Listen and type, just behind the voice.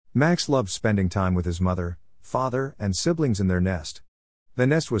Max loved spending time with his mother, father, and siblings in their nest. The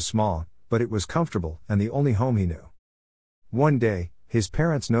nest was small, but it was comfortable and the only home he knew. One day, his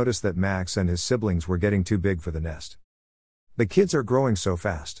parents noticed that Max and his siblings were getting too big for the nest. "The kids are growing so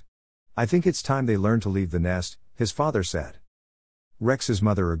fast. I think it's time they learn to leave the nest," his father said. Rex's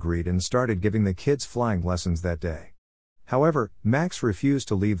mother agreed and started giving the kids flying lessons that day. However, Max refused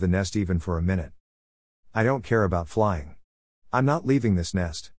to leave the nest even for a minute. "I don't care about flying. I'm not leaving this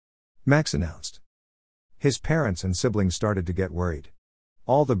nest," Max announced. His parents and siblings started to get worried.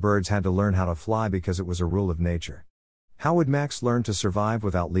 All the birds had to learn how to fly because it was a rule of nature. How would Max learn to survive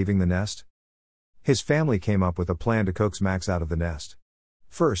without leaving the nest? His family came up with a plan to coax Max out of the nest.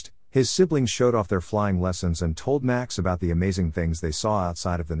 First, his siblings showed off their flying lessons and told Max about the amazing things they saw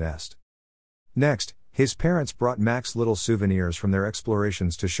outside of the nest. Next, his parents brought Max little souvenirs from their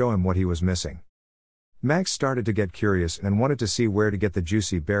explorations to show him what he was missing. Max started to get curious and wanted to see where to get the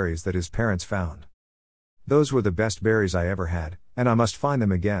juicy berries that his parents found. "Those were the best berries I ever had, and I must find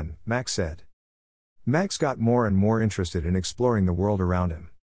them again," Max said. Max got more and more interested in exploring the world around him.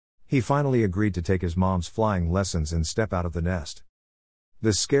 He finally agreed to take his mom's flying lessons and step out of the nest.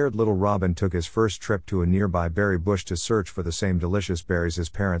 The scared little robin took his first trip to a nearby berry bush to search for the same delicious berries his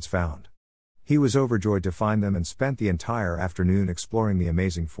parents found. He was overjoyed to find them and spent the entire afternoon exploring the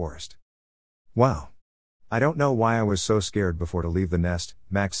amazing forest. "Wow! I don't know why I was so scared before to leave the nest,"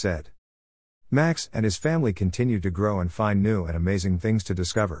 Max said. Max and his family continued to grow and find new and amazing things to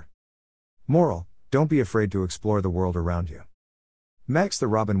discover. Moral: don't be afraid to explore the world around you. Max the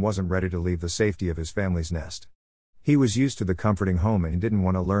robin wasn't ready to leave the safety of his family's nest. He was used to the comforting home and didn't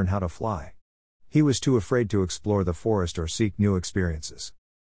want to learn how to fly. He was too afraid to explore the forest or seek new experiences.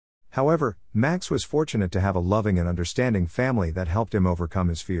 However, Max was fortunate to have a loving and understanding family that helped him overcome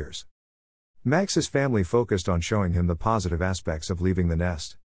his fears. Max's family focused on showing him the positive aspects of leaving the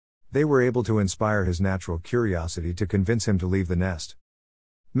nest. They were able to inspire his natural curiosity to convince him to leave the nest.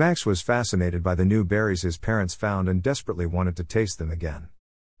 Max was fascinated by the new berries his parents found and desperately wanted to taste them again.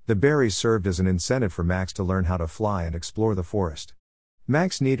 The berries served as an incentive for Max to learn how to fly and explore the forest.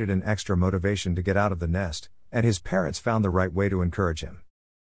 Max needed an extra motivation to get out of the nest, and his parents found the right way to encourage him.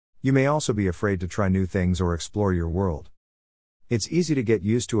 You may also be afraid to try new things or explore your world. It's easy to get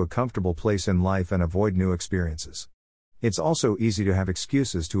used to a comfortable place in life and avoid new experiences. It's also easy to have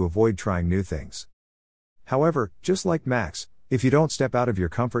excuses to avoid trying new things. However, just like Max, if you don't step out of your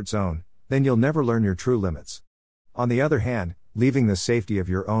comfort zone, then you'll never learn your true limits. On the other hand, leaving the safety of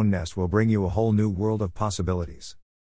your own nest will bring you a whole new world of possibilities.